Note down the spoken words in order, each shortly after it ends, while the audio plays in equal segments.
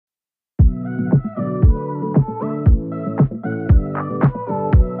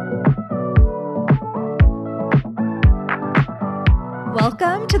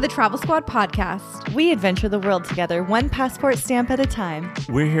to the Travel Squad podcast. We adventure the world together, one passport stamp at a time.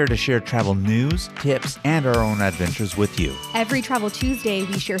 We're here to share travel news, tips, and our own adventures with you. Every Travel Tuesday,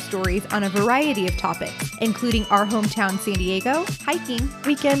 we share stories on a variety of topics, including our hometown San Diego, hiking,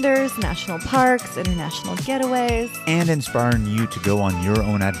 weekenders, national parks, international getaways, and inspiring you to go on your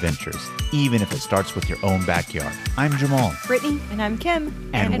own adventures, even if it starts with your own backyard. I'm Jamal. Brittany. And I'm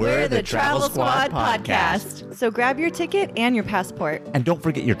Kim. And we're the Travel Squad podcast. So grab your ticket and your passport. And don't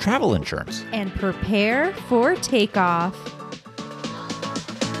forget your travel insurance. And prepare for takeoff.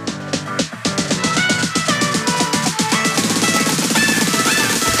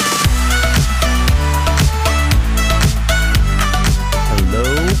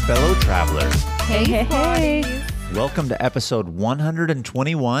 Hello, fellow travelers. Hey. Welcome to episode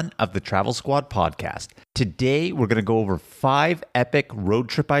 121 of the Travel Squad podcast. Today, we're going to go over 5 epic road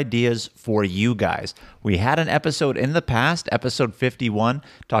trip ideas for you guys. We had an episode in the past, episode 51,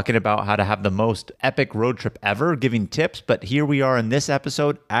 talking about how to have the most epic road trip ever, giving tips. But here we are in this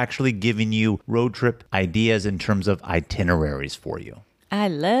episode, actually giving you road trip ideas in terms of itineraries for you. I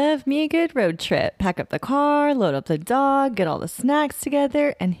love me a good road trip. Pack up the car, load up the dog, get all the snacks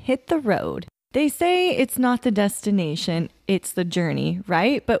together, and hit the road. They say it's not the destination, it's the journey,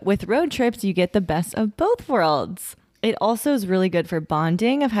 right? But with road trips, you get the best of both worlds. It also is really good for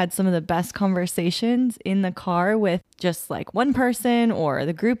bonding. I've had some of the best conversations in the car with just like one person or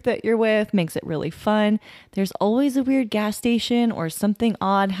the group that you're with. Makes it really fun. There's always a weird gas station or something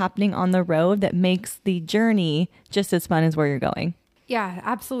odd happening on the road that makes the journey just as fun as where you're going. Yeah,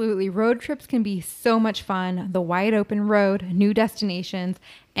 absolutely. Road trips can be so much fun. The wide open road, new destinations,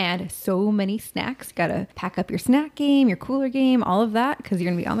 and so many snacks. Got to pack up your snack game, your cooler game, all of that, because you're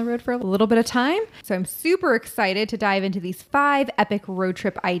going to be on the road for a little bit of time. So I'm super excited to dive into these 5 epic road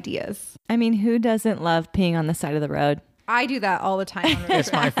trip ideas. I mean, who doesn't love peeing on the side of the road? I do that all the time on road It's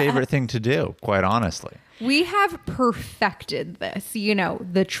trips. my favorite thing to do, quite honestly. We have perfected this. You know,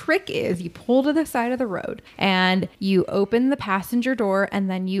 the trick is you pull to the side of the road and you open the passenger door and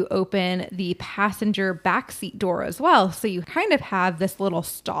then you open the passenger backseat door as well. So you kind of have this little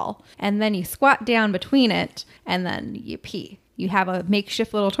stall and then you squat down between it and then you pee. You have a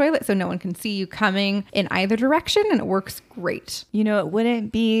makeshift little toilet so no one can see you coming in either direction, and it works great. You know, it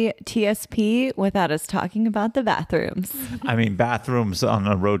wouldn't be TSP without us talking about the bathrooms. I mean, bathrooms on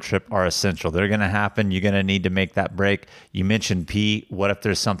a road trip are essential. They're going to happen. You're going to need to make that break. You mentioned pee. What if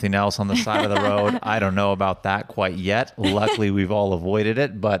there's something else on the side of the road? I don't know about that quite yet. Luckily, we've all avoided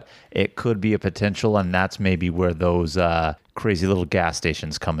it, but it could be a potential, and that's maybe where those crazy little gas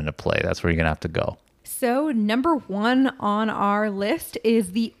stations come into play. That's where you're going to have to go. So number 1 on our list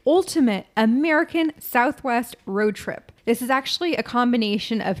is the ultimate American Southwest road trip. This is actually a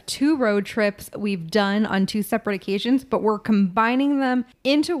combination of 2 road trips we've done on 2 separate occasions, but we're combining them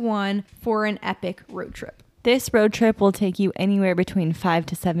into one for an epic road trip. This road trip will take you anywhere between 5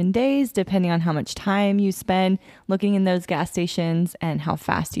 to 7 days, depending on how much time you spend looking in those gas stations and how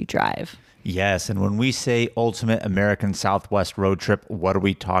fast you drive. Yes, and when we say ultimate American Southwest road trip, what are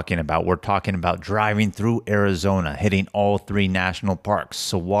we talking about? We're talking about driving through Arizona, hitting all 3 national parks: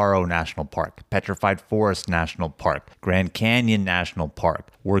 Saguaro National Park, Petrified Forest National Park, Grand Canyon National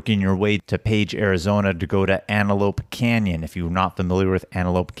Park, working your way to Page, Arizona to go to Antelope Canyon. If you're not familiar with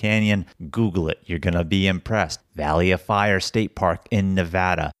Antelope Canyon, Google it. You're going to be impressed. Valley of Fire State Park in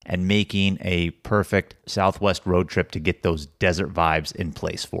Nevada, and making a perfect Southwest road trip to get those desert vibes in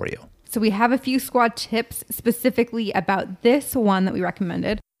place for you. So we have a few squad tips specifically about this one that we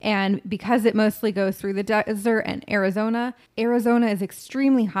recommended. And because it mostly goes through the desert and Arizona is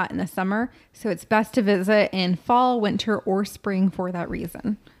extremely hot in the summer. So it's best to visit in fall, winter, or spring for that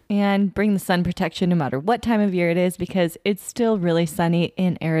reason. And bring the sun protection no matter what time of year it is, because it's still really sunny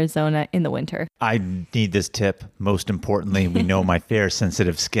in Arizona in the winter. I need this tip. Most importantly, we know my fair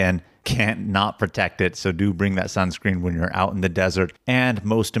sensitive skin can't not protect it. So do bring that sunscreen when you're out in the desert. And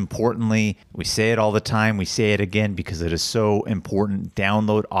most importantly, we say it all the time, we say it again because it is so important.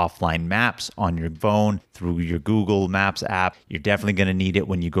 Download offline maps on your phone through your Google Maps app. You're definitely going to need it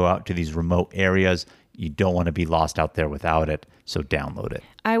when you go out to these remote areas. You don't want to be lost out there without it. So download it.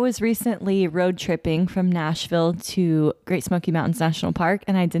 I was recently road tripping from Nashville to Great Smoky Mountains National Park,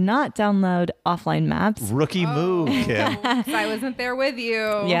 and I did not download offline maps. Rookie move, Kim. I wasn't there with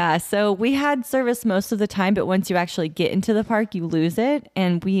you. Yeah, so we had service most of the time, but once you actually get into the park, you lose it.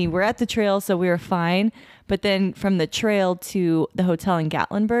 And we were at the trail, so we were fine. But then from the trail to the hotel in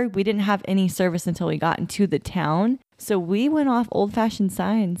Gatlinburg, we didn't have any service until we got into the town. So we went off old-fashioned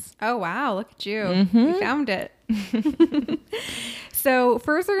signs. Oh, wow. Look at you. You found it. So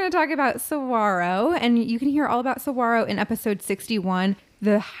first we're going to talk about saguaro, and you can hear all about saguaro in episode 61.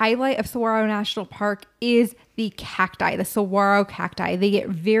 The highlight of Saguaro National Park is the cacti, the saguaro cacti. They get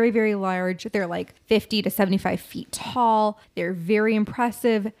very, very large. They're like 50 to 75 feet tall. They're very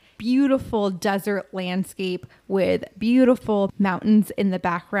impressive, beautiful desert landscape with beautiful mountains in the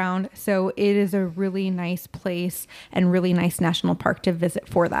background. So it is a really nice place and really nice national park to visit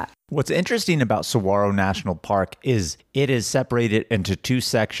for that. What's interesting about Saguaro National Park is it is separated into two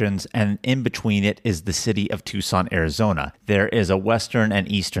sections, and in between it is the city of Tucson, Arizona. There is a western and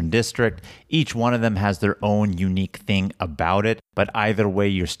eastern district. Each one of them has their own unique thing about it, but either way,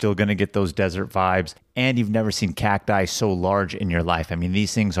 you're still going to get those desert vibes, and you've never seen cacti so large in your life. I mean,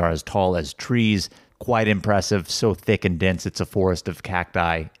 these things are as tall as trees, quite impressive, so thick and dense. It's a forest of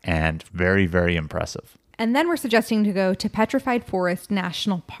cacti, and very, very impressive. And then we're suggesting to go to Petrified Forest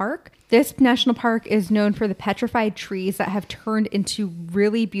National Park. This national park is known for the petrified trees that have turned into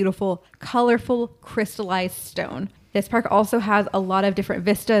really beautiful, colorful, crystallized stone. This park also has a lot of different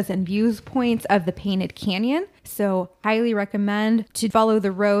vistas and views points of the Painted Canyon. So highly recommend to follow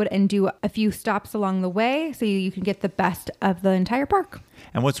the road and do a few stops along the way so you can get the best of the entire park.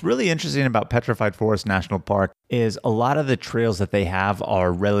 And what's really interesting about Petrified Forest National Park is a lot of the trails that they have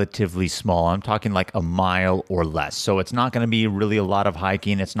are relatively small. I'm talking like a mile or less. So it's not going to be really a lot of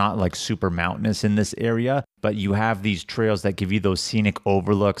hiking. It's not like super mountainous in this area, but you have these trails that give you those scenic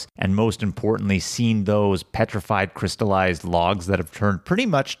overlooks. And most importantly, seeing those petrified crystallized logs that have turned pretty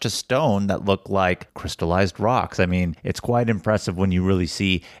much to stone that look like crystallized rocks. I mean, it's quite impressive when you really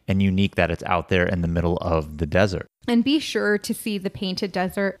see and unique that it's out there in the middle of the desert. And be sure to see the Painted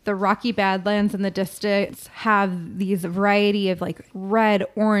Desert. The Rocky Badlands in the distance have these variety of like red,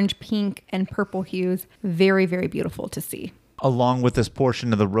 orange, pink, and purple hues. Very, very beautiful to see. Along with this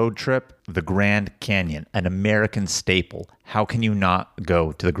portion of the road trip, the Grand Canyon, an American staple. How can you not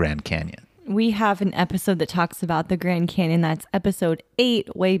go to the Grand Canyon? We have an episode that talks about the Grand Canyon. That's episode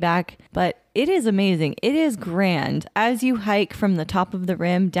 8 way back, but it is amazing. It is grand. As you hike from the top of the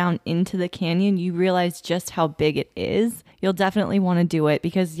rim down into the canyon, you realize just how big it is. You'll definitely want to do it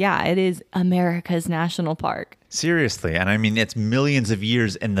because, yeah, it is America's national park. Seriously. And I mean, it's millions of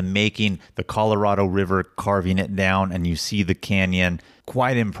years in the making, the Colorado River carving it down, and you see the canyon.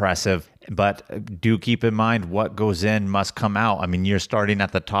 Quite impressive. But do keep in mind what goes in must come out. I mean, you're starting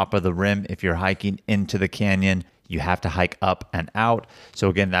at the top of the rim. If you're hiking into the canyon, you have to hike up and out. So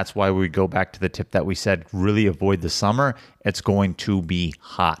again, that's why we go back to the tip that we said, really avoid the summer. It's going to be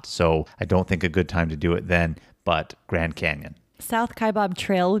hot. So I don't think a good time to do it then, but Grand Canyon. South Kaibab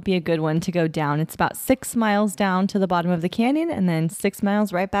Trail would be a good one to go down. It's about 6 miles down to the bottom of the canyon and then 6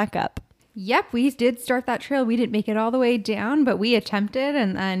 miles right back up. Yep, we did start that trail. We didn't make it all the way down, but we attempted,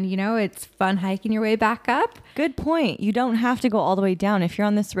 and then, you know, it's fun hiking your way back up. Good point. You don't have to go all the way down. If you're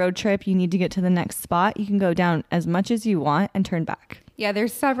on this road trip, you need to get to the next spot. You can go down as much as you want and turn back. Yeah,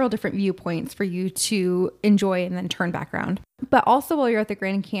 there's several different viewpoints for you to enjoy and then turn back around. But also while you're at the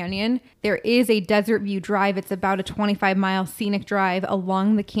Grand Canyon, there is a Desert View Drive. It's about a 25-mile scenic drive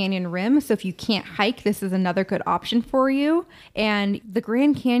along the canyon rim. So if you can't hike, this is another good option for you. And the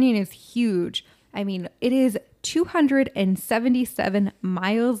Grand Canyon is huge. I mean, it is 277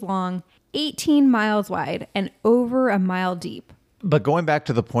 miles long, 18 miles wide, and over a mile deep. But going back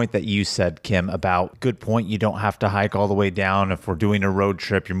to the point that you said, Kim, about good point, you don't have to hike all the way down. If we're doing a road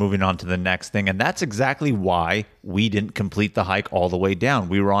trip, you're moving on to the next thing. And that's exactly why we didn't complete the hike all the way down.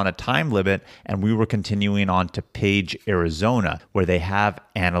 We were on a time limit and we were continuing on to Page, Arizona, where they have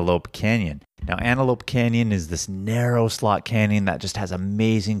Antelope Canyon. Now, Antelope Canyon is this narrow slot canyon that just has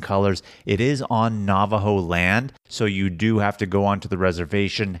amazing colors. It is on Navajo land, so you do have to go onto the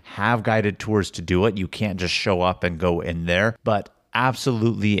reservation, have guided tours to do it. You can't just show up and go in there, but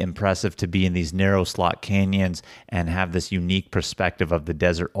absolutely impressive to be in these narrow slot canyons and have this unique perspective of the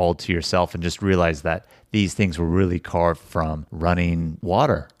desert all to yourself and just realize that these things were really carved from running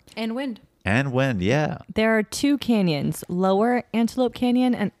water. And wind. And wind, yeah. There are 2 canyons, Lower Antelope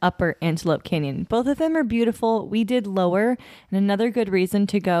Canyon and Upper Antelope Canyon. Both of them are beautiful. We did Lower, and another good reason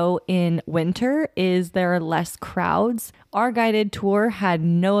to go in winter is there are less crowds. Our guided tour had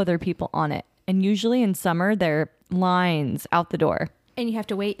no other people on it, and usually in summer, there are lines out the door. And you have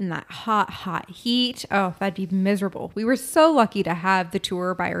to wait in that hot, hot heat. Oh, that'd be miserable. We were so lucky to have the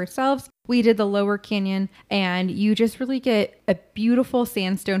tour by ourselves. We did the Lower Canyon, and you just really get a beautiful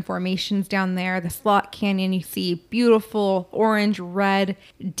sandstone formations down there. The Slot Canyon, you see beautiful orange, red,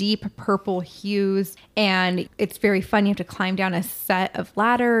 deep purple hues, and it's very fun. You have to climb down a set of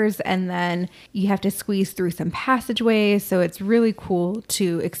ladders, and then you have to squeeze through some passageways, so it's really cool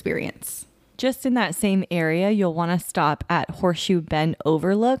to experience. Just in that same area, you'll want to stop at Horseshoe Bend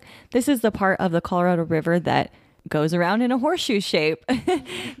Overlook. This is the part of the Colorado River that goes around in a horseshoe shape.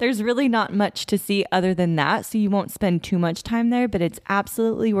 There's really not much to see other than that, so you won't spend too much time there, but it's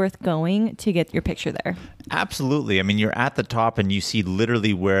absolutely worth going to get your picture there. Absolutely. I mean, you're at the top and you see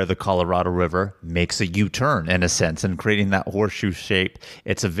literally where the Colorado River makes a U-turn in a sense and creating that horseshoe shape.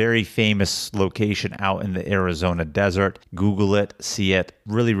 It's a very famous location out in the Arizona desert. Google it, see it.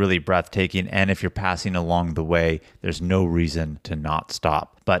 Really, really breathtaking. And if you're passing along the way, there's no reason to not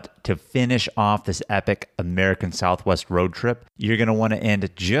stop. But to finish off this epic American Southwest road trip, you're going to want to end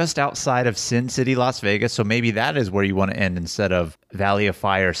just outside of Sin City, Las Vegas. So maybe that is where you want to end instead of Valley of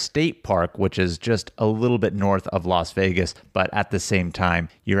Fire State Park, which is just a little bit north of Las Vegas. But at the same time,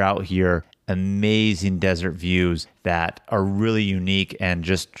 you're out here, amazing desert views that are really unique and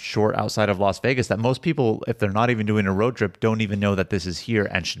just short outside of Las Vegas that most people, if they're not even doing a road trip, don't even know that this is here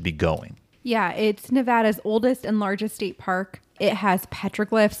and should be going. Yeah, it's Nevada's oldest and largest state park. It has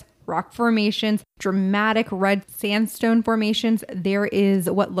petroglyphs, rock formations, dramatic red sandstone formations. There is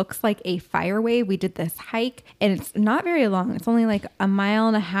what looks like a fire wave. We did this hike and it's not very long. It's only like a 1.5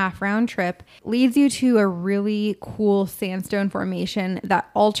 mile round trip. Leads you to a really cool sandstone formation that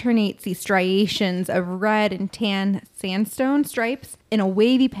alternates these striations of red and tan sandstone stripes in a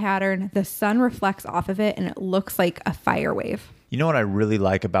wavy pattern. The sun reflects off of it and it looks like a fire wave. You know what I really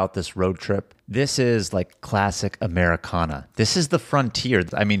like about this road trip? This is like classic Americana. This is the frontier.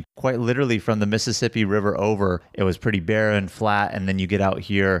 I mean, quite literally from the Mississippi River over, it was pretty barren, flat, and then you get out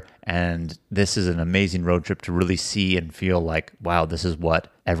here and this is an amazing road trip to really see and feel like, wow, this is what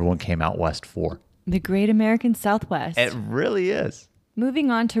everyone came out west for. The Great American Southwest. It really is.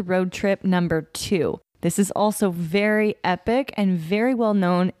 Moving on to road trip number 2. This is also very epic and very well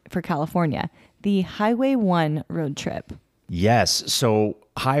known for California, the Highway 1 road trip. Yes. So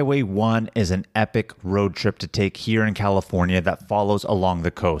Highway 1 is an epic road trip to take here in California that follows along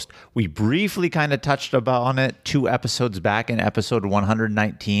the coast. We briefly kind of touched on it 2 episodes back in episode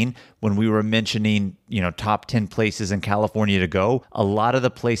 119 when we were mentioning, top 10 places in California to go. A lot of the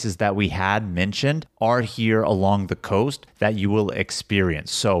places that we had mentioned are here along the coast that you will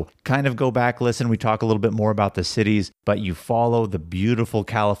experience. So kind of go back, listen. We talk a little bit more about the cities, but you follow the beautiful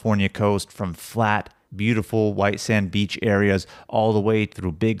California coast from flat, beautiful white sand beach areas all the way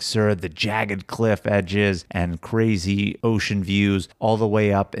through Big Sur, the jagged cliff edges and crazy ocean views, all the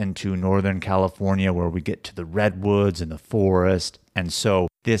way up into Northern California where we get to the redwoods and the forest. And so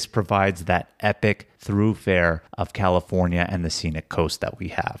this provides that epic thoroughfare of California and the scenic coast that we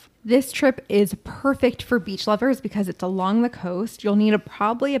have. This trip is perfect for beach lovers because it's along the coast. You'll need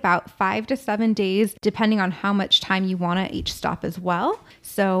probably about 5 to 7 days, depending on how much time you want at each stop as well.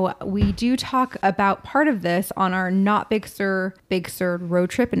 So we do talk about part of this on our Not Big Sur road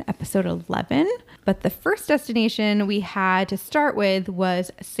trip in episode 11. But the first destination we had to start with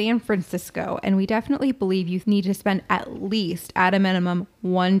was San Francisco. And we definitely believe you need to spend at least, at a minimum,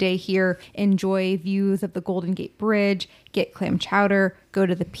 1 day here, enjoy views of the Golden Gate Bridge, get clam chowder, go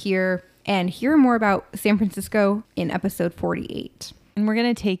to the pier, and hear more about San Francisco in episode 48. And we're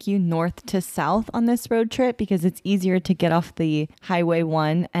going to take you north to south on this road trip because it's easier to get off the Highway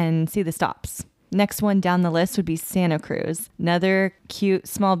 1 and see the stops. Next one down the list would be Santa Cruz. Another cute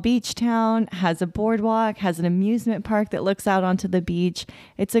small beach town, has a boardwalk, has an amusement park that looks out onto the beach.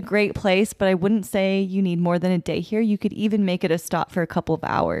 It's a great place, but I wouldn't say you need more than a day here. You could even make it a stop for a couple of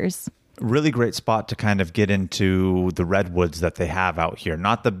hours. Really great spot to kind of get into the redwoods that they have out here.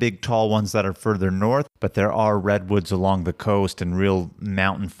 Not the big tall ones that are further north, but there are redwoods along the coast and real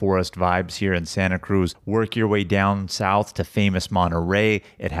mountain forest vibes here in Santa Cruz. Work your way down south to famous Monterey.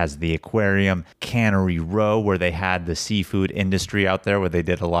 It has the aquarium, Cannery Row, where they had the seafood industry out there, where they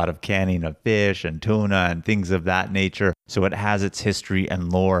did a lot of canning of fish and tuna and things of that nature. So it has its history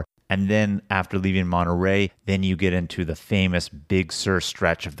and lore. And then after leaving Monterey, then you get into the famous Big Sur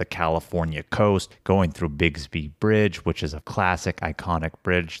stretch of the California coast, going through Bigsby Bridge, which is a classic, iconic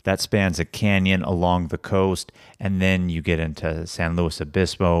bridge that spans a canyon along the coast. And then you get into San Luis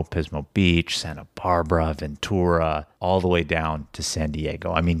Obispo, Pismo Beach, Santa Barbara, Ventura, all the way down to San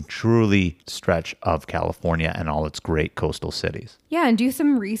Diego. I mean, truly stretch of California and all its great coastal cities. Yeah, and do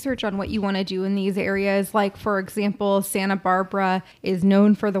some research on what you want to do in these areas. Like, for example, Santa Barbara is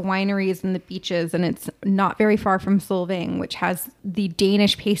known for the wineries and the beaches, and it's not very far from Solvang, which has the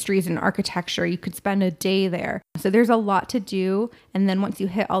Danish pastries and architecture. You could spend a day there. So there's a lot to do. And then once you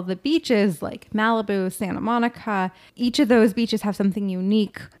hit all the beaches like Malibu, Santa Monica, each of those beaches have something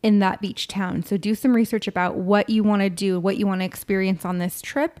unique in that beach town. So do some research about what you want to do, what you want to experience on this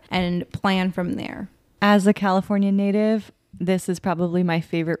trip, and plan from there. As a California native, This is probably my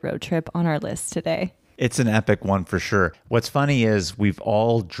favorite road trip on our list today. It's an epic one for sure. What's funny is we've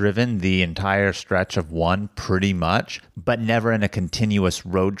all driven the entire stretch of one pretty much, but never in a continuous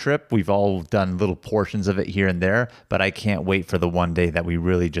road trip. We've all done little portions of it here and there, but I can't wait for the one day that we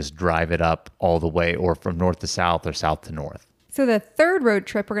really just drive it up all the way, or from north to south or south to north. So the third road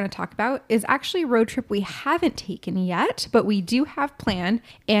trip we're going to talk about is actually a road trip we haven't taken yet, but we do have planned,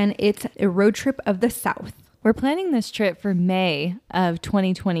 and it's a road trip of the South. We're planning this trip for May of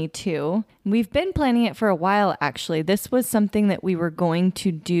 2022. We've been planning it for a while, actually. This was something that we were going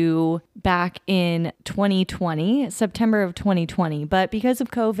to do back in 2020, September of 2020. But because of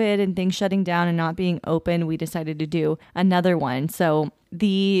COVID and things shutting down and not being open, we decided to do another one. So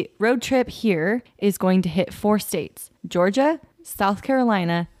the road trip here is going to hit 4 states: Georgia, South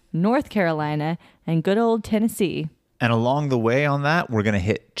Carolina, North Carolina, and good old Tennessee. And along the way on that, we're going to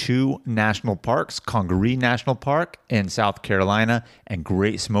hit 2 national parks, Congaree National Park in South Carolina and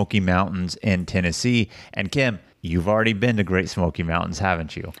Great Smoky Mountains in Tennessee. And Kim, you've already been to Great Smoky Mountains,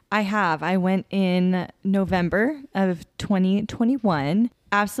 haven't you? I have. I went in November of 2021.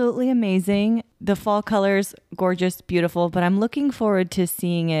 Absolutely amazing. The fall colors, gorgeous, beautiful, but I'm looking forward to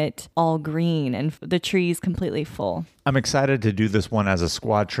seeing it all green and the trees completely full. I'm excited to do this one as a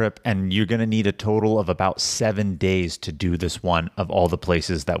squad trip, and you're going to need a total of about 7 days to do this one of all the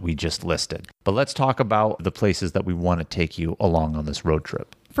places that we just listed. But let's talk about the places that we want to take you along on this road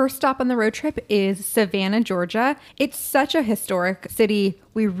trip. First stop on the road trip is Savannah, Georgia. It's such a historic city.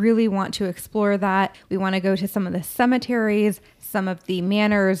 We really want to explore that. We want to go to some of the cemeteries, some of the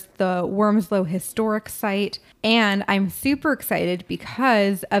manors, the Wormslow Historic Site. And I'm super excited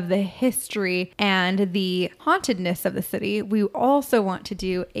because of the history and the hauntedness of the city. We also want to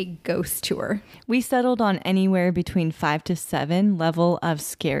do a ghost tour. We settled on anywhere between 5 to 7 level of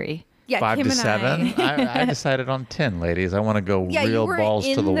scary. Yeah, 5 Kim to and 7? I decided on 10, ladies. I want to go Yeah, real you were balls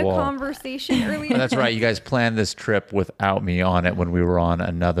in to the wall. conversation earlier. That's right. You guys planned this trip without me on it when we were on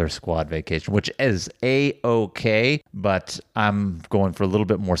another squad vacation, which is A-okay, but I'm going for a little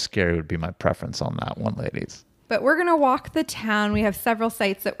bit more scary would be my preference on that one, ladies. But we're going to walk the town. We have several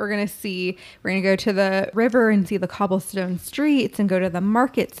sites that we're going to see. We're going to go to the river and see the cobblestone streets and go to the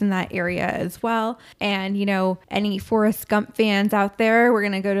markets in that area as well. And, you know, any Forrest Gump fans out there, we're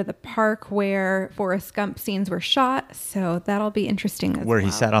going to go to the park where Forrest Gump scenes were shot. So that'll be interesting as Where well.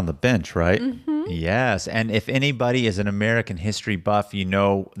 he sat on the bench, right? Mm-hmm. Yes. And if anybody is an American history buff, you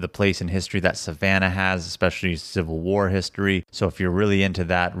know the place in history that Savannah has, especially Civil War history. So if you're really into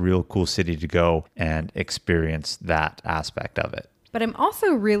that, real cool city to go and experience that aspect of it. But I'm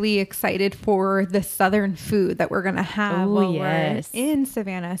also really excited for the Southern food that we're going to have while we're in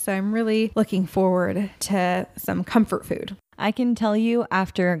Savannah. So I'm really looking forward to some comfort food. I can tell you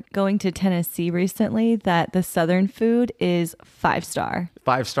after going to Tennessee recently that the Southern food is 5-star.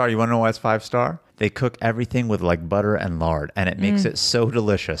 5-star. You want to know why it's 5-star? They cook everything with like butter and lard, and it makes it so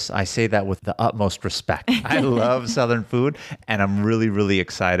delicious. I say that with the utmost respect. I love Southern food, and I'm really, really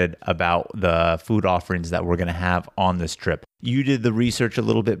excited about the food offerings that we're going to have on this trip. You did the research a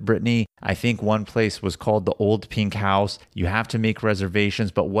little bit, Brittany. I think one place was called the Old Pink House. You have to make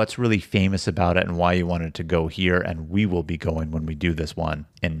reservations, but what's really famous about it and why you wanted to go here, and we will be going when we do this one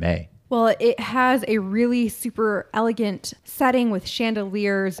in May. Well, it has a really super elegant setting with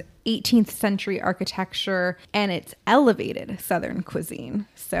chandeliers, 18th century architecture, and it's elevated Southern cuisine.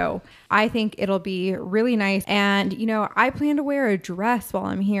 So I think it'll be really nice. And, you know, I plan to wear a dress while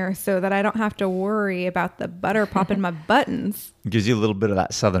I'm here so that I don't have to worry about the butter popping my buttons. It gives you a little bit of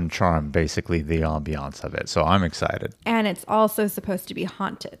that Southern charm, basically the ambiance of it. So I'm excited. And it's also supposed to be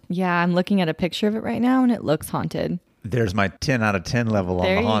haunted. Yeah, I'm looking at a picture of it right now and it looks haunted. There's my 10 out of 10 level on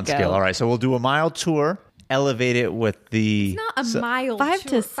There the you haunt go. scale. All right, so we'll do a mile tour, elevate it with the... It's not a mile 5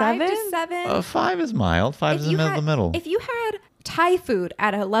 tour. to 7? 5 to 7. 5 is mild. 5 is in the middle. If you had Thai food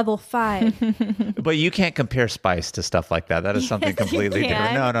at a level 5, But you can't compare spice to stuff like that. That is something completely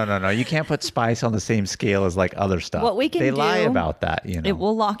different. can. No. You can't put spice on the same scale as like other stuff. What we can They do, lie about that, you know. It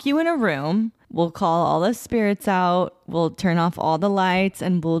will lock you in a room. We'll call all the spirits out. We'll turn off all the lights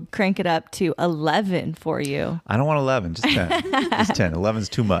and we'll crank it up to 11 for you. I don't want 11, just 10. Just 10. 11's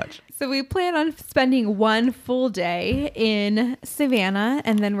too much. so we plan on spending one full day in Savannah,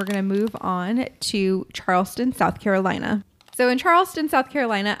 and then we're going to move on to Charleston, South Carolina. So in Charleston, South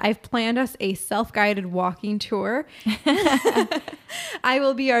Carolina, I've planned us a self-guided walking tour. I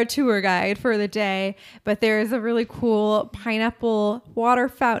will be our tour guide for the day, but there is a really cool pineapple water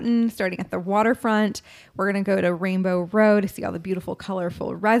fountain starting at the waterfront. We're going to go to Rainbow Road to see all the beautiful,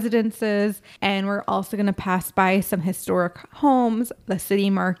 colorful residences. And we're also going to pass by some historic homes, the city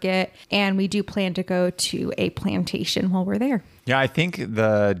market, and we do plan to go to a plantation while we're there. Yeah, I think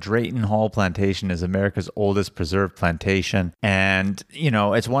the Drayton Hall Plantation is America's oldest preserved plantation. And,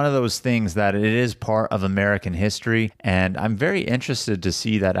 it's one of those things that it is part of American history. And I'm very interested to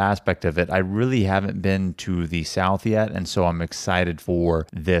see that aspect of it. I really haven't been to the South yet. And so I'm excited for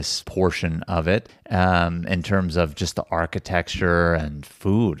this portion of it in terms of just the architecture and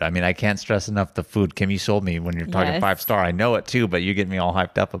food. I mean, I can't stress enough the food. Kim, you sold me when you're talking Yes. 5-star. I know it too, but you get me all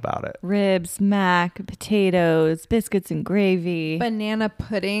hyped up about it. Ribs, mac, potatoes, biscuits and gravy. Banana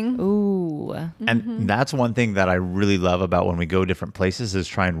pudding. Ooh. And that's one thing that I really love about when we go different places is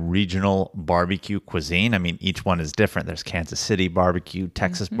trying regional barbecue cuisine. I mean, each one is different. There's Kansas City barbecue,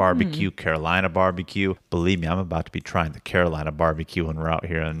 Texas barbecue, Carolina barbecue. Believe me, I'm about to be trying the Carolina barbecue when we're out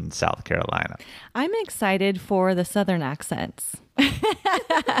here in South Carolina. I'm excited for the Southern accents.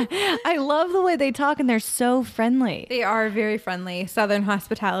 I love the way they talk and they're so friendly. They are very friendly. Southern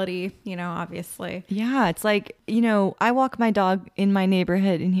hospitality, obviously. Yeah, it's like, I walk my dog in my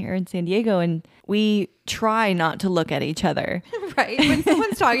neighborhood in here in San Diego and we try not to look at each other. Right? When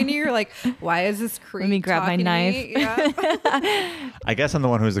someone's talking to you, you're like, why is this creep Let me grab my talking to knife. me? Yeah. I guess I'm the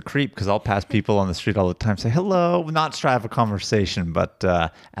one who's a creep because I'll pass people on the street all the time, say hello, not try to have a conversation, but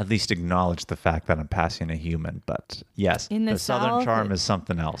at least acknowledge the fact that I'm passing a human. But yes, In the Southern South, charm is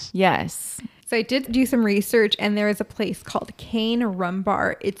something else. Yes. So I did do some research and there is a place called Cane Rum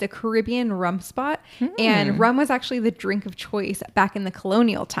Bar. It's a Caribbean rum spot and rum was actually the drink of choice back in the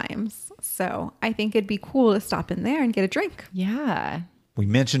colonial times. So I think it'd be cool to stop in there and get a drink. Yeah. We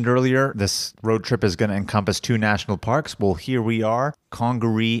mentioned earlier this road trip is going to encompass 2 national parks. Well, here we are,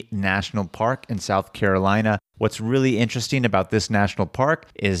 Congaree National Park in South Carolina. What's really interesting about this national park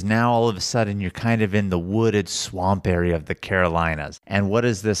is now all of a sudden you're kind of in the wooded swamp area of the Carolinas. And what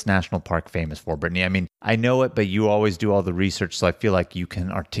is this national park famous for, Brittany? I mean, I know it, but you always do all the research, so I feel like you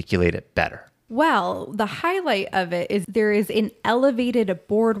can articulate it better. Well, the highlight of it is there is an elevated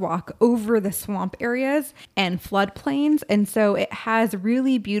boardwalk over the swamp areas and floodplains. And so it has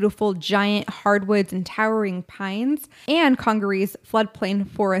really beautiful giant hardwoods and towering pines. And Congaree's floodplain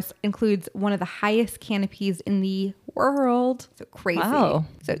forest includes one of the highest canopies in the world. So crazy. Wow.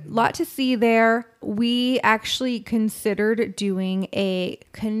 So a lot to see there. We actually considered doing a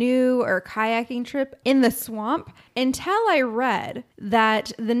canoe or kayaking trip in the swamp until I read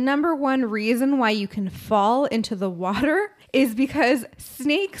that the number one reason why you can fall into the water is because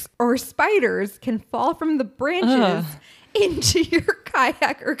snakes or spiders can fall from the branches into your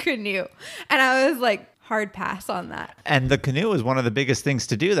kayak or canoe. And I was like, hard pass on that. And the canoe is one of the biggest things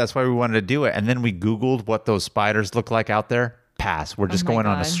to do. That's why we wanted to do it. And then we Googled what those spiders look like out there. Pass. We're just my going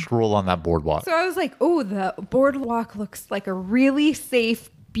on a God. stroll on that boardwalk. So I was like, oh, the boardwalk looks like a really safe,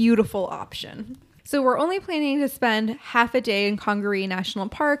 beautiful option. So we're only planning to spend half a day in Congaree National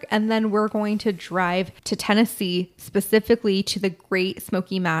Park, and then we're going to drive to Tennessee, specifically to the Great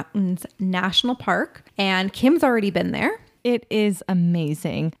Smoky Mountains National Park. And Kim's already been there. It is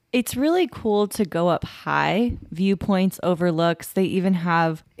amazing. It's really cool to go up high, viewpoints, overlooks. They even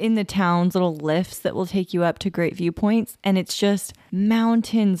have in the towns little lifts that will take you up to great viewpoints. And it's just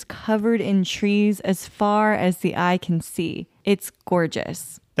mountains covered in trees as far as the eye can see. It's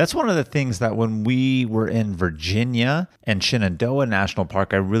gorgeous. That's one of the things that when we were in Virginia and Shenandoah National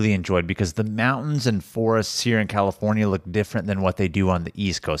Park, I really enjoyed because the mountains and forests here in California look different than what they do on the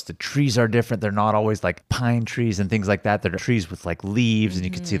East Coast. The trees are different. They're not always like pine trees and things like that. They're trees with like leaves and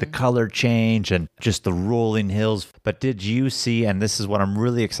you can see the color change and just the rolling hills. But did you see, and this is what I'm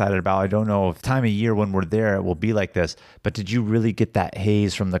really excited about, I don't know if time of year when we're there it will be like this, but did you really get that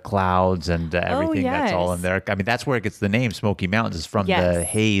haze from the clouds and everything that's all in there? I mean, that's where it gets the name Smoky Mountains is from the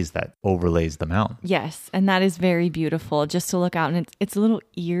haze that overlays the mountain. Yes, and that is very beautiful just to look out. And it's a little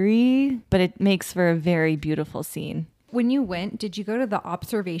eerie, but it makes for a very beautiful scene. When you went, did you go to the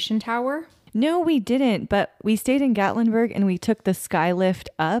observation tower? No, we didn't, but we stayed in Gatlinburg and we took the Skylift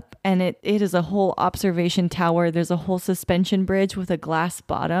up, and it is a whole observation tower. There's a whole suspension bridge with a glass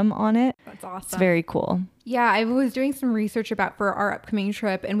bottom on it. That's awesome. It's very cool. Yeah, I was doing some research about for our upcoming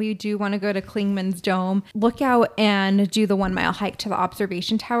trip, and we do want to go to Klingman's Dome. Look out and do the 1 mile hike to the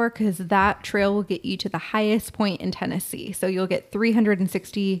observation tower because that trail will get you to the highest point in Tennessee. So you'll get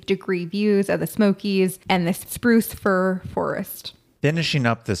 360-degree views of the Smokies and the spruce fir forest. Finishing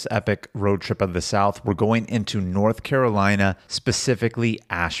up this epic road trip of the South, we're going into North Carolina, specifically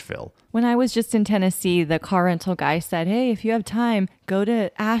Asheville. When I was just in Tennessee, the car rental guy said, hey, if you have time, go to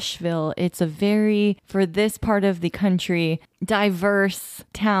Asheville. It's a very, for this part of the country, diverse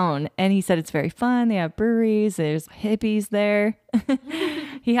town. And he said it's very fun. They have breweries. There's hippies there.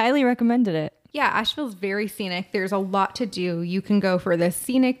 He highly recommended it. Yeah, Asheville's very scenic. There's a lot to do. You can go for the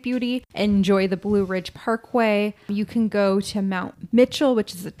scenic beauty, enjoy the Blue Ridge Parkway. You can go to Mount Mitchell,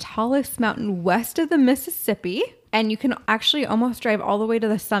 which is the tallest mountain west of the Mississippi. And you can actually almost drive all the way to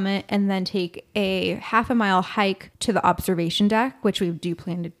the summit and then take a half-a-mile hike to the observation deck, which we do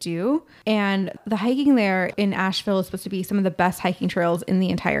plan to do. And the hiking there in Asheville is supposed to be some of the best hiking trails in the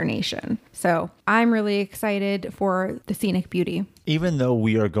entire nation. So I'm really excited for the scenic beauty. Even though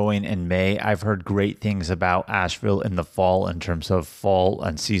we are going in May, I've heard great things about Asheville in the fall in terms of fall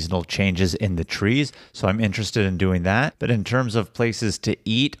and seasonal changes in the trees. So I'm interested in doing that. But in terms of places to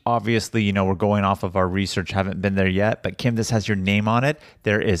eat, obviously, we're going off of our research, haven't been there yet. But Kim, this has your name on it.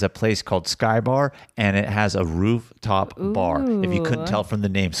 There is a place called Sky Bar, and it has a rooftop bar, if you couldn't tell from the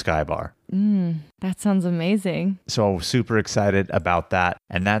name Sky Bar. That sounds amazing. So super excited about that.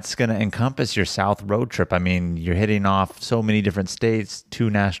 And that's going to encompass your South road trip. I mean, you're hitting off so many different states, 2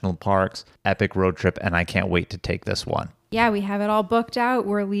 national parks, epic road trip, and I can't wait to take this one. Yeah, we have it all booked out.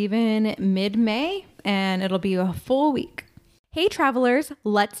 We're leaving mid-May, and it'll be a full week. Hey travelers,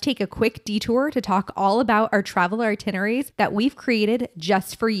 let's take a quick detour to talk all about our travel itineraries that we've created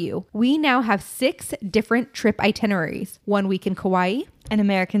just for you. We now have 6 different trip itineraries. 1 week in Kauai, An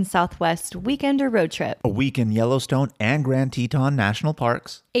American Southwest weekend or road trip, a week in Yellowstone and Grand Teton National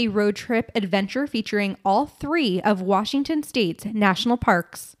Parks, a road trip adventure featuring all 3 of Washington State's national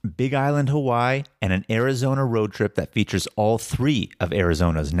parks, Big Island, Hawaii, and an Arizona road trip that features all 3 of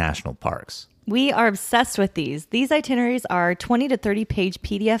Arizona's national parks. We are obsessed with these. These itineraries are 20 to 30 page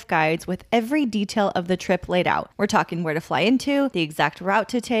PDF guides with every detail of the trip laid out. We're talking where to fly into, the exact route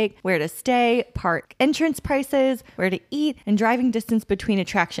to take, where to stay, park entrance prices, where to eat, and driving distance between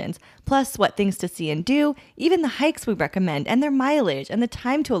attractions, plus what things to see and do, even the hikes we recommend and their mileage and the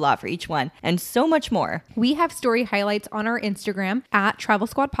time to allot for each one, and so much more. We have story highlights on our Instagram at Travel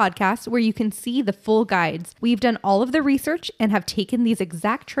Squad Podcast where you can see the full guides. We've done all of the research and have taken these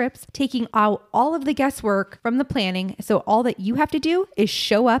exact trips, taking out all of the guesswork from the planning, so all that you have to do is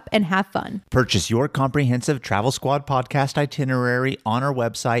show up and have fun. Purchase your comprehensive Travel Squad Podcast itinerary on our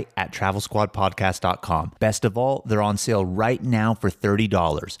website at travelsquadpodcast.com. Best of all, they're on sale right now for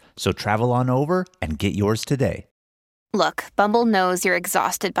 $30. So travel on over and get yours today. Look, Bumble knows you're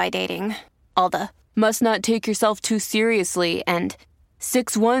exhausted by dating. All the must not take yourself too seriously and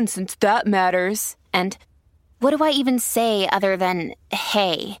 6'1" since that matters. And what do I even say other than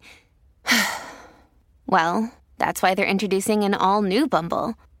hey? Well, that's why they're introducing an all-new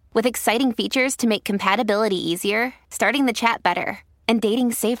Bumble with exciting features to make compatibility easier, starting the chat better, and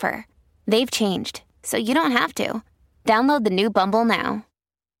dating safer. They've changed, so you don't have to. Download the new Bumble now.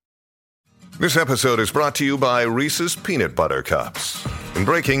 This episode is brought to you by Reese's Peanut Butter Cups. In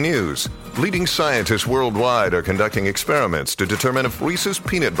breaking news, leading scientists worldwide are conducting experiments to determine if Reese's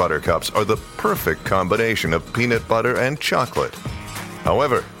Peanut Butter Cups are the perfect combination of peanut butter and chocolate.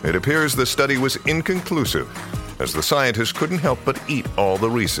 However, it appears the study was inconclusive, as the scientists couldn't help but eat all the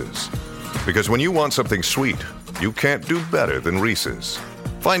Reese's. Because when you want something sweet, you can't do better than Reese's.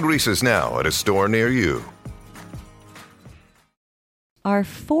 Find Reese's now at a store near you. Our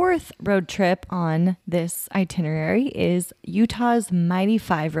 4th road trip on this itinerary is Utah's Mighty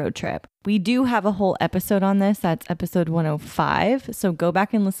 5 road trip. We do have a whole episode on this. That's episode 105. So go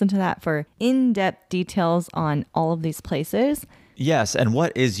back and listen to that for in-depth details on all of these places. Yes, and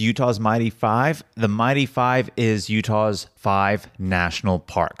what is Utah's Mighty 5? The Mighty 5 is Utah's 5 national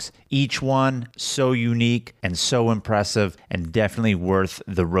parks. Each one so unique and so impressive and definitely worth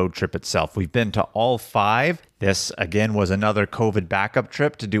the road trip itself. We've been to all 5. This, again, was another COVID backup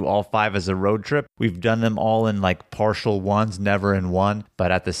trip to do all 5 as a road trip. We've done them all in like partial ones, never in one.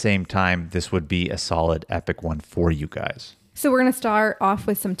 But at the same time, this would be a solid epic one for you guys. So we're going to start off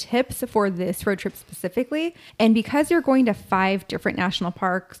with some tips for this road trip specifically. And because you're going to 5 different national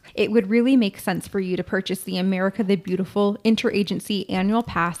parks, it would really make sense for you to purchase the America the Beautiful Interagency Annual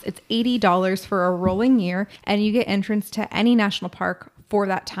Pass. It's $80 for a rolling year, and you get entrance to any national park for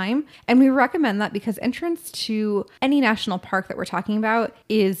that time. And we recommend that because entrance to any national park that we're talking about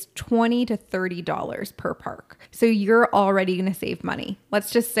is $20 to $30 per park. So you're already going to save money. Let's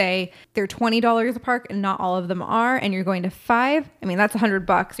just say they're $20 a park and not all of them are, and you're going to 5. I mean, that's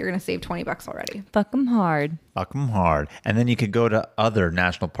 $100. You're going to save $20 already. Fuck them hard. Fuck them hard. And then you could go to other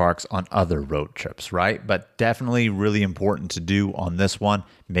national parks on other road trips, right? But definitely really important to do on this one.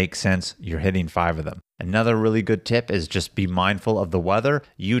 Makes sense. You're hitting 5 of them. Another really good tip is just be mindful of the weather.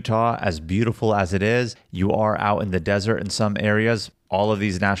 Utah, as beautiful as it is, you are out in the desert in some areas. All of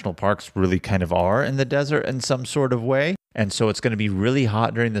these national parks really kind of are in the desert in some sort of way. And so it's going to be really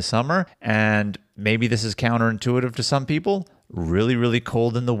hot during the summer. And maybe this is counterintuitive to some people. Really, really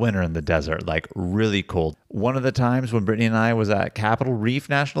cold in the winter in the desert, like really cold. One of the times when Brittany and I was at Capitol Reef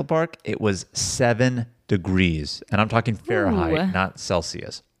National Park, it was 7 degrees. And I'm talking Fahrenheit, not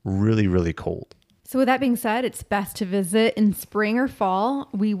Celsius. Really, really cold. So with that being said, it's best to visit in spring or fall.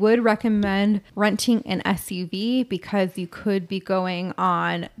 We would recommend renting an SUV because you could be going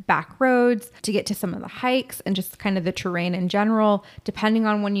on back roads to get to some of the hikes and just kind of the terrain in general. Depending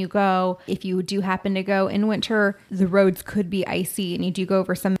on when you go, if you do happen to go in winter, the roads could be icy and you do go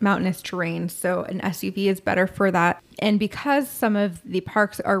over some mountainous terrain. So an SUV is better for that. And because some of the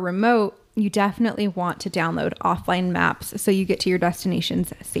parks are remote, you definitely want to download offline maps so you get to your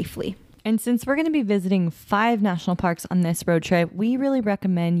destinations safely. And since we're going to be visiting 5 national parks on this road trip, we really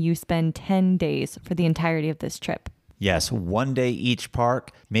recommend you spend 10 days for the entirety of this trip. Yes, 1 day each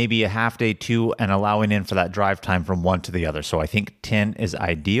park, maybe a half day too, and allowing in for that drive time from one to the other. So I think 10 is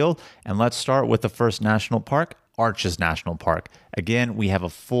ideal. And let's start with the first national park, Arches National Park. Again, we have a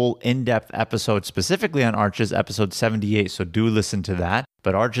full in-depth episode specifically on Arches, episode 78, so do listen to that.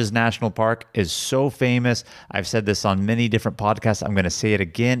 But Arches National Park is so famous. I've said this on many different podcasts. I'm going to say it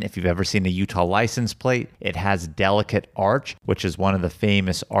again. If you've ever seen a Utah license plate, it has Delicate Arch, which is one of the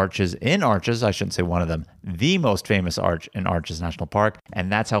famous arches in Arches. I shouldn't say one of them, the most famous arch in Arches National Park.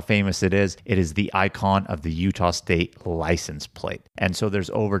 And that's how famous it is. It is the icon of the Utah State license plate. And so there's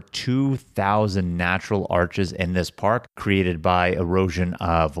over 2,000 natural arches in this park created by erosion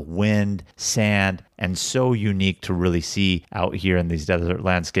of wind, sand, and so unique to really see out here in these desert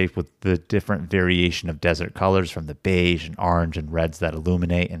landscapes with the different variation of desert colors from the beige and orange and reds that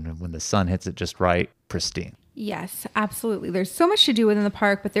illuminate. And when the sun hits it just right, pristine. Yes, absolutely. There's so much to do within the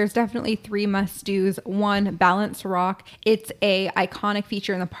park, but there's definitely 3 must-dos. 1, Balance Rock. It's a iconic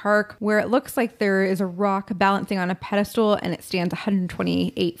feature in the park where it looks like there is a rock balancing on a pedestal and it stands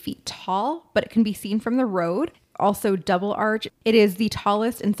 128 feet tall, but it can be seen from the road. Also, Double Arch. It is the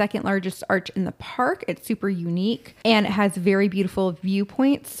tallest and second largest arch in the park. It's super unique and it has very beautiful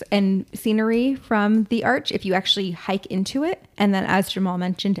viewpoints and scenery from the arch if you actually hike into it. And then, as Jamal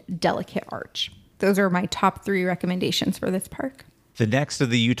mentioned, Delicate Arch. Those are my top 3 recommendations for this park. The next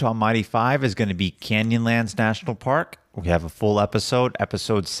of the Utah Mighty 5 is going to be Canyonlands National Park. We have a full episode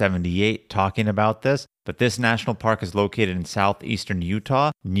 78, talking about this. But this national park is located in southeastern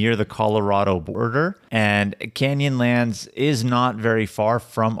Utah near the Colorado border. And Canyonlands is not very far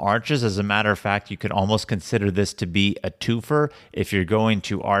from Arches. As a matter of fact, you could almost consider this to be a twofer. If you're going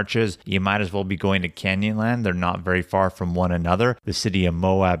to Arches, you might as well be going to Canyonland. They're not very far from one another. The city of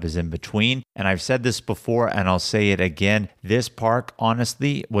Moab is in between. And I've said this before and I'll say it again. This park,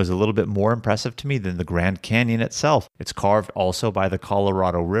 honestly, was a little bit more impressive to me than the Grand Canyon itself. It's carved also by the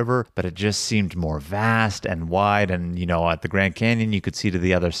Colorado River, but it just seemed more vast and wide. And, you know, at the Grand Canyon, you could see to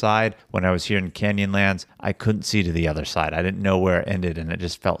the other side. When I was here in Canyonlands, I couldn't see to the other side. I didn't know where it ended, and it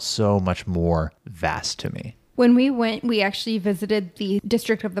just felt so much more vast to me. When we went, we actually visited the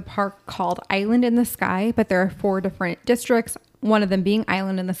district of the park called Island in the Sky, but there are 4 different districts, one of them being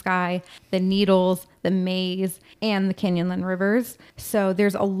Island in the Sky, the Needles, the Maze, and the Canyonland Rivers. So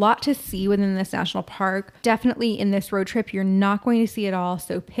there's a lot to see within this national park. Definitely in this road trip, you're not going to see it all.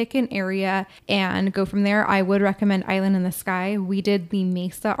 So pick an area and go from there. I would recommend Island in the Sky. We did the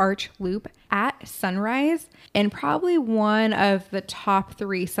Mesa Arch Loop at sunrise, and probably one of the top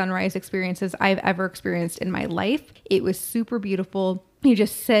 3 sunrise experiences I've ever experienced in my life. It was super beautiful. You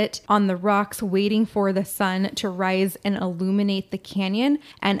just sit on the rocks waiting for the sun to rise and illuminate the canyon.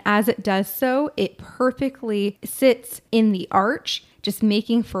 And as it does so, it perfectly sits in the arch, just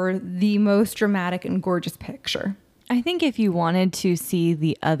making for the most dramatic and gorgeous picture. I think if you wanted to see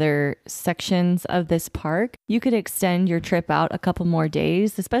the other sections of this park, you could extend your trip out a couple more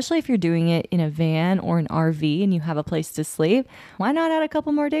days, especially if you're doing it in a van or an RV and you have a place to sleep. Why not add a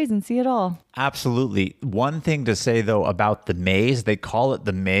couple more days and see it all? Absolutely. One thing to say, though, about the maze, they call it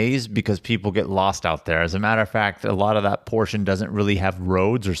the maze because people get lost out there. As a matter of fact, a lot of that portion doesn't really have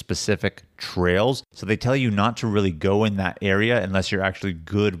roads or specific trails. So they tell you not to really go in that area unless you're actually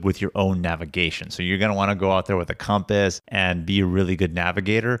good with your own navigation. So you're going to want to go out there with a compass and be a really good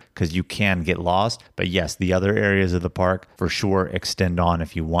navigator because you can get lost. But yes, the other areas of the park for sure extend on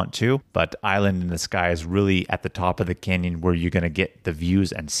if you want to. But Island in the Sky is really at the top of the canyon where you're going to get the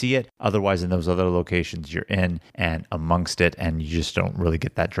views and see it. Otherwise, in those other locations, you're in and amongst it, and you just don't really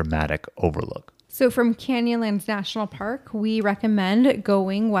get that dramatic overlook. So from Canyonlands National Park, we recommend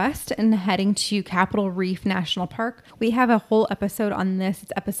going west and heading to Capitol Reef National Park. We have a whole episode on this.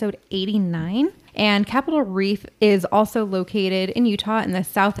 It's episode 89. And Capitol Reef is also located in Utah in the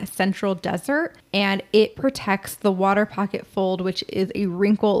south central desert, and it protects the water pocket fold, which is a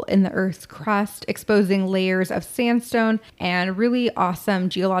wrinkle in the Earth's crust, exposing layers of sandstone and really awesome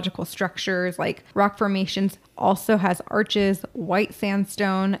geological structures like rock formations. Also has arches, white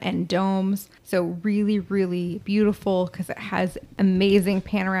sandstone, and domes. So really, really beautiful because it has amazing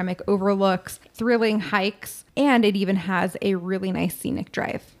panoramic overlooks, thrilling hikes, and it even has a really nice scenic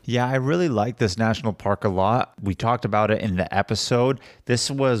drive. Yeah, I really like this national park a lot. We talked about it in the episode. This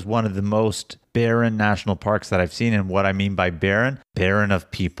was one of the most barren national parks that I've seen. And what I mean by barren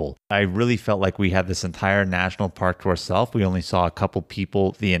of people. I really felt like we had this entire national park to ourselves. We only saw a couple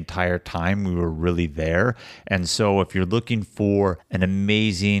people the entire time we were really there. And so if you're looking for an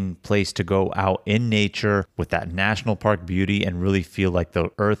amazing place to go out in nature with that national park beauty and really feel like the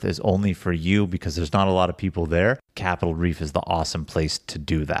earth is only for you because there's not a lot of people there, Capitol Reef is the awesome place to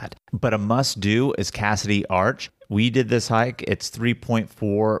do that. But a must do is Cassidy Arch. We did this hike. It's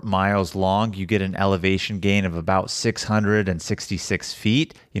 3.4 miles long. You get an elevation gain of about 666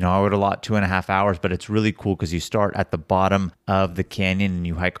 feet. I would allot 2.5 hours, but it's really cool because you start at the bottom of the canyon and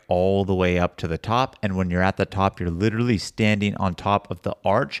you hike all the way up to the top. And when you're at the top, you're literally standing on top of the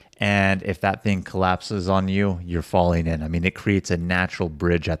arch. And if that thing collapses on you, you're falling in. I mean, it creates a natural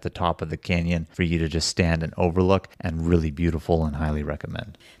bridge at the top of the canyon for you to just stand and overlook, and really beautiful and highly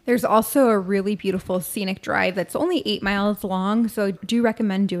recommend. There's also a really beautiful scenic drive that's only 8 miles long, so I do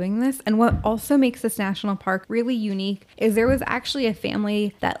recommend doing this. And what also makes this national park really unique is there was actually a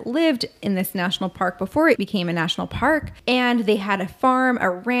family that lived in this national park before it became a national park, and they had a farm, a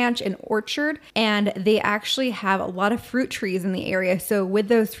ranch, an orchard, and they actually have a lot of fruit trees in the area. So with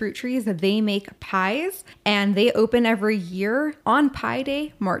those fruit trees, they make pies, and they open every year on Pie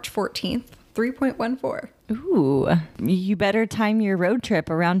Day, March 14th, 3.14. Ooh, you better time your road trip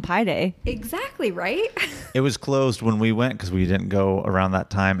around Pie Day. Exactly, right? It was closed when we went because we didn't go around that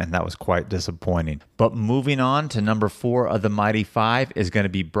time, and that was quite disappointing. But moving on to number 4 of the Mighty 5 is going to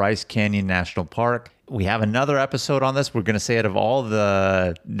be Bryce Canyon National Park. We have another episode on this. We're going to say it of all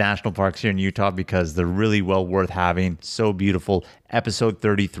the national parks here in Utah because they're really well worth having. So beautiful. Episode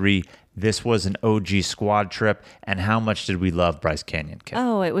 33. This was an OG squad trip. And how much did we love Bryce Canyon, Kit?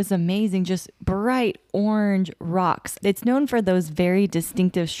 Oh, it was amazing. Just bright orange rocks. It's known for those very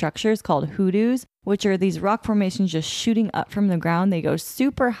distinctive structures called hoodoos, which are these rock formations just shooting up from the ground. They go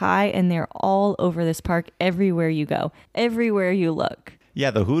super high and they're all over this park everywhere you go, everywhere you look.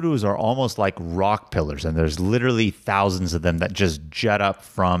 Yeah, the hoodoos are almost like rock pillars, and there's literally thousands of them that just jut up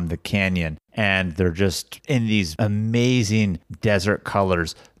from the canyon, and they're just in these amazing desert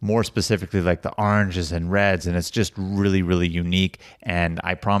colors, more specifically like the oranges and reds, and it's just really, really unique, and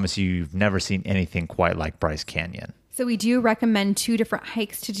I promise you've never seen anything quite like Bryce Canyon. So we do recommend 2 different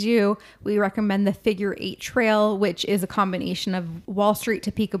hikes to do. We recommend the Figure 8 Trail, which is a combination of Wall Street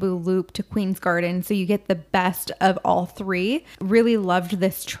to Peekaboo Loop to Queen's Garden. So you get the best of all 3. Really loved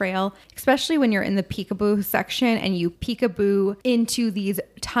this trail, especially when you're in the Peekaboo section and you peekaboo into these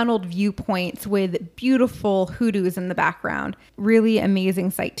tunneled viewpoints with beautiful hoodoos in the background. Really amazing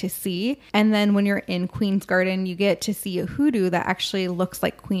sight to see. And then when you're in Queen's Garden, you get to see a hoodoo that actually looks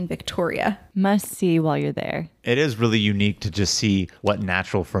like Queen Victoria. Must see while you're there. It is really unique to just see what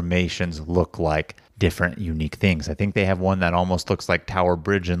natural formations look like, different unique things. I think they have one that almost looks like Tower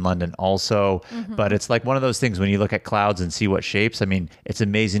Bridge in London also, but it's like one of those things when you look at clouds and see what shapes. I mean, it's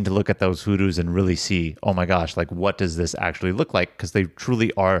amazing to look at those hoodoos and really see, oh my gosh, like what does this actually look like? Because they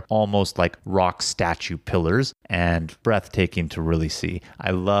truly are almost like rock statue pillars and breathtaking to really see.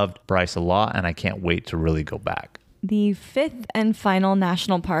 I loved Bryce a lot and I can't wait to really go back. The fifth and final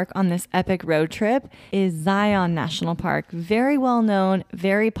national park on this epic road trip is Zion National Park. Very well known,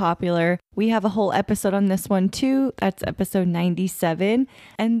 very popular. We have a whole episode on this one too. That's episode 97.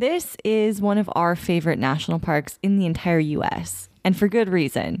 And this is one of our favorite national parks in the entire US. And for good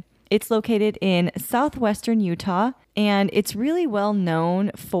reason. It's located in southwestern Utah, and it's really well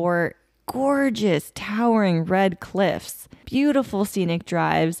known for gorgeous, towering red cliffs, beautiful scenic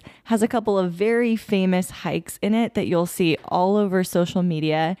drives, has a couple of very famous hikes in it that you'll see all over social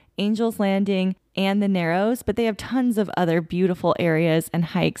media, Angel's Landing and the Narrows, but they have tons of other beautiful areas and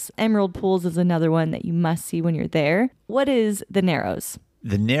hikes. Emerald Pools is another one that you must see when you're there. What is the Narrows?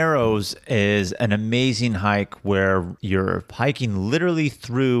 The Narrows is an amazing hike where you're hiking literally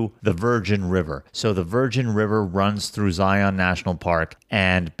through the Virgin River. So the Virgin River runs through Zion National Park,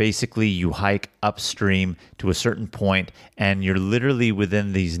 and basically you hike upstream to a certain point, and you're literally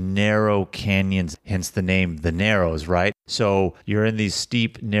within these narrow canyons, hence the name The Narrows, right? So you're in these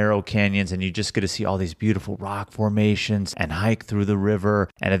steep, narrow canyons, and you just get to see all these beautiful rock formations and hike through the river.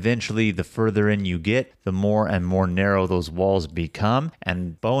 And eventually, the further in you get, the more and more narrow those walls become.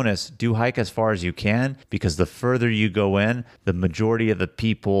 And bonus, do hike as far as you can, because the further you go in, the majority of the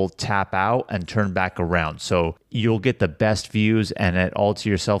people tap out and turn back around. So you'll get the best views and it all to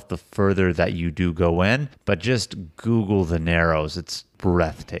yourself the further that you do go in. But just Google the Narrows. It's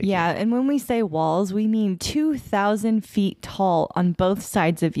breathtaking. Yeah, and when we say walls, we mean 2,000 feet tall on both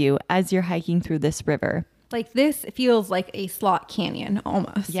sides of you as you're hiking through this river. Like this feels like a slot canyon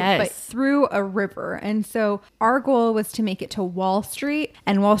almost. Yes. But through a river. And so our goal was to make it to Wall Street.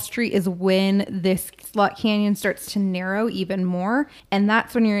 And Wall Street is when this slot canyon starts to narrow even more. And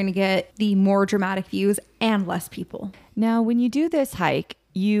that's when you're going to get the more dramatic views and less people. Now, when you do this hike,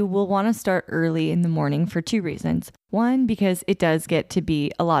 you will want to start early in the morning for two reasons. One, because it does get to be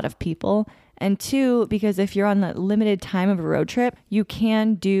a lot of people. And two, because if you're on the limited time of a road trip, you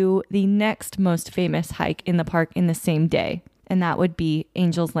can do the next most famous hike in the park in the same day. And that would be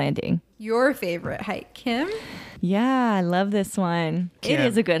Angel's Landing. Your favorite hike, Kim? Yeah, I love this one. Kim, it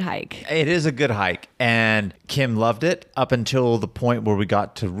is a good hike. It is a good hike. And Kim loved it up until the point where we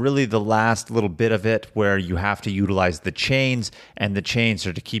got to really the last little bit of it where you have to utilize the chains. And the chains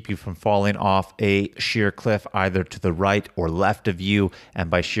are to keep you from falling off a sheer cliff either to the right or left of you.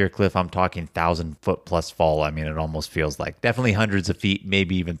 And by sheer cliff, I'm talking 1,000-foot plus fall. I mean, it almost feels like definitely hundreds of feet,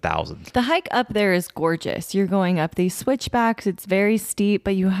 maybe even thousands. The hike up there is gorgeous. You're going up these switchbacks. It's very steep,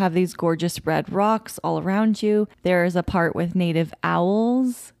 but you have these gorgeous red rocks all around you. There is a part with native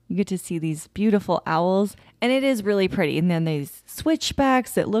owls. You get to see these beautiful owls, and it is really pretty. And then these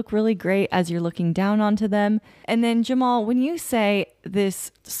switchbacks that look really great as you're looking down onto them. And then Jamal, when you say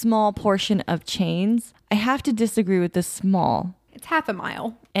this small portion of chains, I have to disagree with the small. It's half a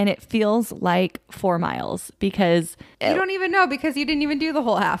mile. And it feels like 4 miles because You don't even know because you didn't even do the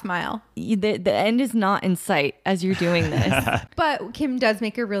whole half mile. the end is not in sight as you're doing this. But Kim does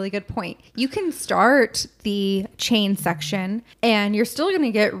make a really good point. You can start the chain section and you're still going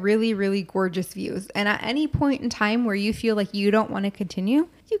to get really, really gorgeous views. And at any point in time where you feel like you don't want to continue,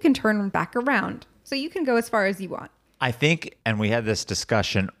 you can turn back around. So you can go as far as you want. I think, and we had this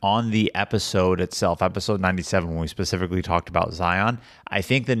discussion on the episode itself, episode 97, when we specifically talked about Zion. I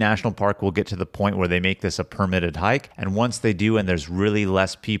think the national park will get to the point where they make this a permitted hike. And once they do, and there's really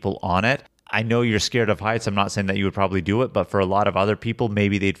less people on it, I know you're scared of heights. I'm not saying that you would probably do it, but for a lot of other people,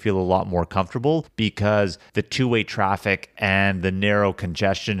 maybe they'd feel a lot more comfortable because the two-way traffic and the narrow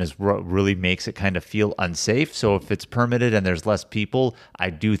congestion is what really makes it kind of feel unsafe. So if it's permitted and there's less people, I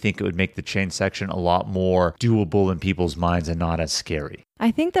do think it would make the chain section a lot more doable in people's minds and not as scary. I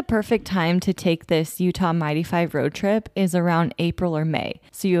think the perfect time to take this Utah Mighty 5 road trip is around April or May.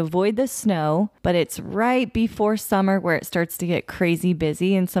 So you avoid the snow, but it's right before summer where it starts to get crazy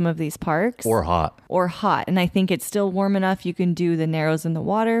busy in some of these parks. Or hot. Or hot. And I think it's still warm enough you can do the Narrows in the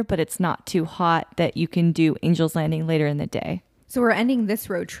water, but it's not too hot that you can do Angel's Landing later in the day. So we're ending this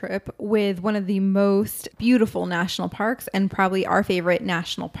road trip with one of the most beautiful national parks and probably our favorite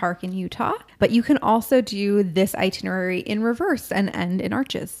national park in Utah. But you can also do this itinerary in reverse and end in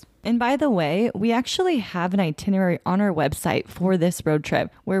Arches. And by the way, we actually have an itinerary on our website for this road trip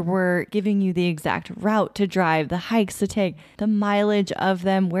where we're giving you the exact route to drive, the hikes to take, the mileage of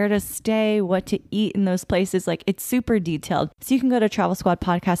them, where to stay, what to eat in those places. Like, it's super detailed. So you can go to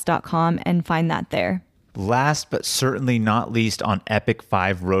travelsquadpodcast.com and find that there. Last but certainly not least on Epic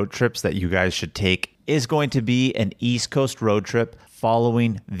 5 road trips that you guys should take is going to be an East Coast road trip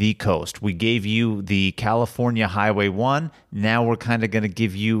following the coast. We gave you the California Highway 1. Now we're kind of going to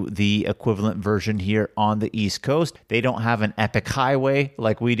give you the equivalent version here on the East Coast. They don't have an epic highway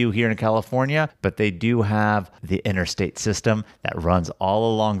like we do here in California, but they do have the interstate system that runs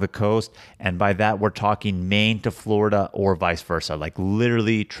all along the coast. And by that, we're talking Maine to Florida or vice versa, like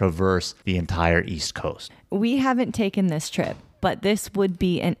literally traverse the entire East Coast. We haven't taken this trip, but this would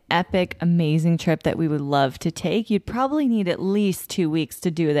be an epic, amazing trip that we would love to take. You'd probably need at least 2 weeks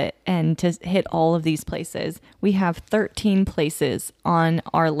to do that and to hit all of these places. We have 13 places on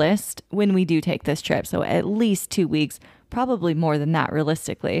our list when we do take this trip. So at least 2 weeks, probably more than that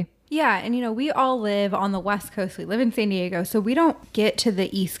realistically. Yeah, and we all live on the West Coast. We live in San Diego, so we don't get to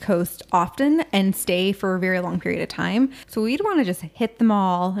the East Coast often and stay for a very long period of time. So we'd want to just hit them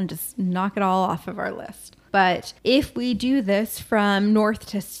all and just knock it all off of our list. But if we do this from north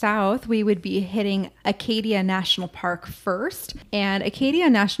to south, we would be hitting Acadia National Park first. And Acadia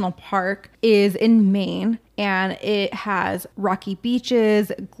National Park is in Maine, and it has rocky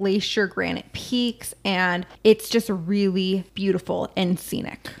beaches, glacier granite peaks, and it's just really beautiful and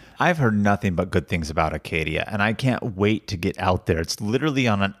scenic. I've heard nothing but good things about Acadia, and I can't wait to get out there. It's literally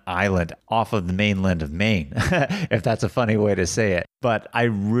on an island off of the mainland of Maine, if that's a funny way to say it. But I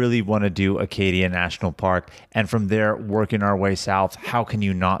really want to do Acadia National Park. And from there, working our way south, how can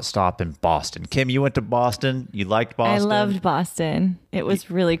you not stop in Boston? Kim, you went to Boston. You liked Boston? I loved Boston. It was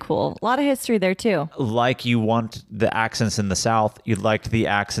really cool. A lot of history there, too. Like you want the accents in the South, you liked the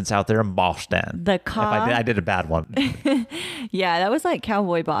accents out there in Boston. The caw. I did a bad one. Yeah, that was like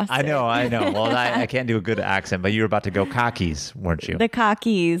cowboy Boston. I know. Well, I can't do a good accent, but you were about to go cockies, weren't you? The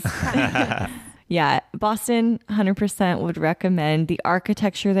cockies. Yeah, Boston, 100% would recommend. The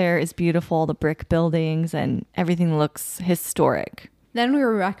architecture there is beautiful, the brick buildings, and everything looks historic. Then we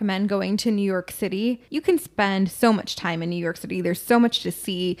would recommend going to New York City. You can spend so much time in New York City. There's so much to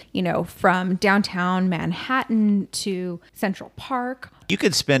see, from downtown Manhattan to Central Park. You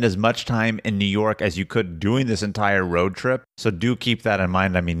could spend as much time in New York as you could doing this entire road trip. So do keep that in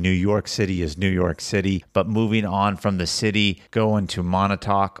mind. I mean, New York City is New York City, but moving on from the city, going to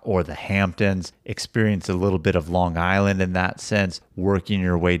Montauk or the Hamptons, experience a little bit of Long Island in that sense, working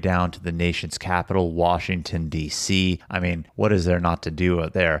your way down to the nation's capital, Washington, D.C. I mean, what is there not to do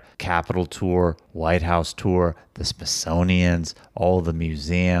out there? Capitol tour, White House tour, the Smithsonian's, all the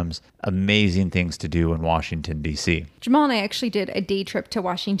museums, amazing things to do in Washington, D.C. Jamal and I actually did a day trip to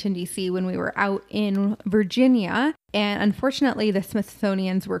Washington, D.C. when we were out in Virginia. And unfortunately, the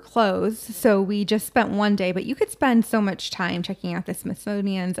Smithsonian's were closed. So we just spent one day, but you could spend so much time checking out the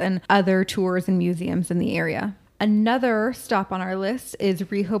Smithsonian's and other tours and museums in the area. Another stop on our list is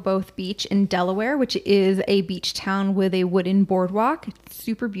Rehoboth Beach in Delaware, which is a beach town with a wooden boardwalk. It's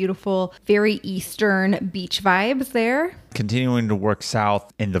super beautiful, very Eastern beach vibes there. Continuing to work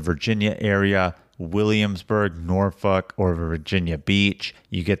south in the Virginia area, Williamsburg, Norfolk, or Virginia Beach.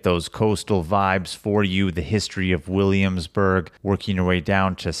 You get those coastal vibes for you, the history of Williamsburg, working your way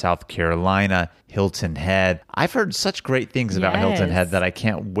down to South Carolina, Hilton Head. I've heard such great things about Hilton Head that I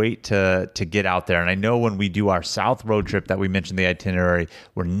can't wait to get out there. And I know when we do our South road trip that we mentioned the itinerary,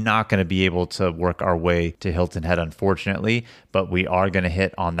 we're not going to be able to work our way to Hilton Head, unfortunately, but we are going to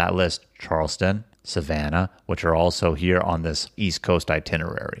hit on that list Charleston, Savannah, which are also here on this East Coast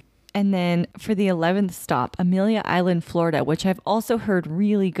itinerary. And then for the 11th stop, Amelia Island, Florida, which I've also heard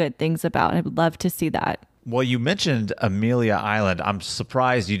really good things about. I would love to see that. Well, you mentioned Amelia Island. I'm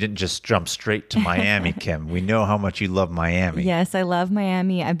surprised you didn't just jump straight to Miami, Kim. We know how much you love Miami. Yes, I love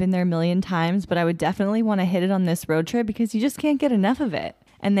Miami. I've been there a million times, but I would definitely want to hit it on this road trip because you just can't get enough of it.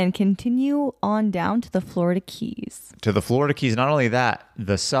 And then continue on down to the Florida Keys. To the Florida Keys, not only that,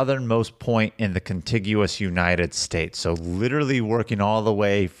 the southernmost point in the contiguous United States. So literally working all the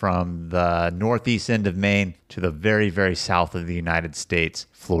way from the northeast end of Maine to the very, very south of the United States,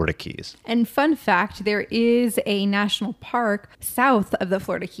 Florida Keys. And fun fact, there is a national park south of the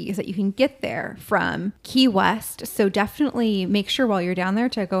Florida Keys that you can get there from Key West. So definitely make sure while you're down there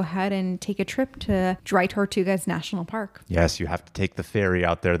to go ahead and take a trip to Dry Tortugas National Park. Yes, you have to take the ferry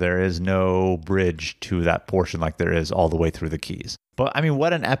out there. There is no bridge to that portion like there is all the way through the Keys. But I mean,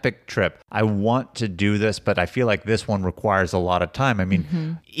 what an epic trip. I want to do this, but I feel like this one requires a lot of time. I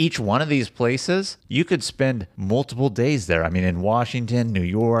mean, each one of these places, you could spend multiple days there. I mean, in Washington, New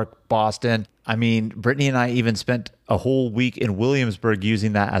York, Boston. I mean, Brittany and I even spent a whole week in Williamsburg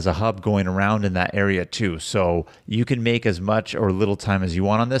using that as a hub going around in that area too. So you can make as much or little time as you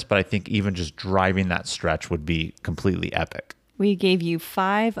want on this, but I think even just driving that stretch would be completely epic. We gave you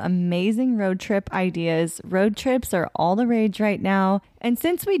 5 amazing road trip ideas. Road trips are all the rage right now. And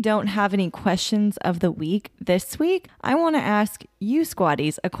since we don't have any questions of the week this week, I want to ask you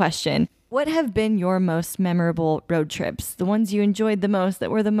squatties a question. What have been your most memorable road trips? The ones you enjoyed the most,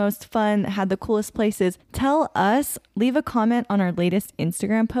 that were the most fun, that had the coolest places? Tell us, leave a comment on our latest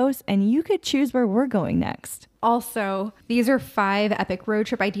Instagram post, and you could choose where we're going next. Also, these are 5 epic road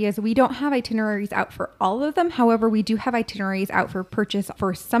trip ideas. We don't have itineraries out for all of them. However, we do have itineraries out for purchase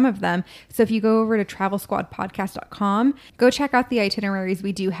for some of them. So if you go over to travelsquadpodcast.com, go check out the itineraries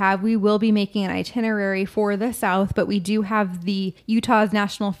we do have. We will be making an itinerary for the South, but we do have the Utah's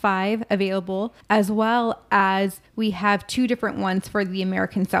National 5 available, as well as we have 2 different ones for the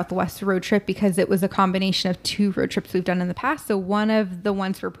American Southwest road trip because it was a combination of 2 road trips we've done in the past. So one of the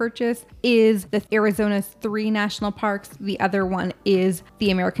ones for purchase is the Arizona's 3 national parks. The other one is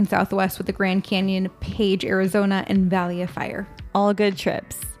the American Southwest with the Grand Canyon, Page, Arizona, and Valley of Fire. All good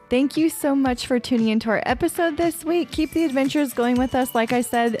trips. Thank you so much for tuning into our episode this week. Keep the adventures going with us. Like I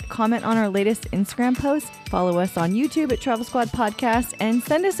said, comment on our latest Instagram post, follow us on YouTube at Travel Squad Podcast, and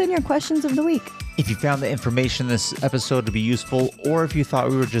send us in your questions of the week. If you found the information in this episode to be useful, or if you thought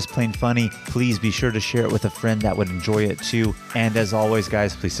we were just plain funny, please be sure to share it with a friend that would enjoy it too. And as always,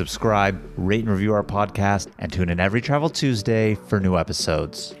 guys, please subscribe, rate and review our podcast, and tune in every Travel Tuesday for new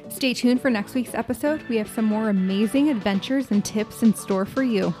episodes. Stay tuned for next week's episode. We have some more amazing adventures and tips in store for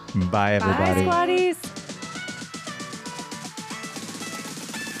you. Bye, everybody. Bye, squatties.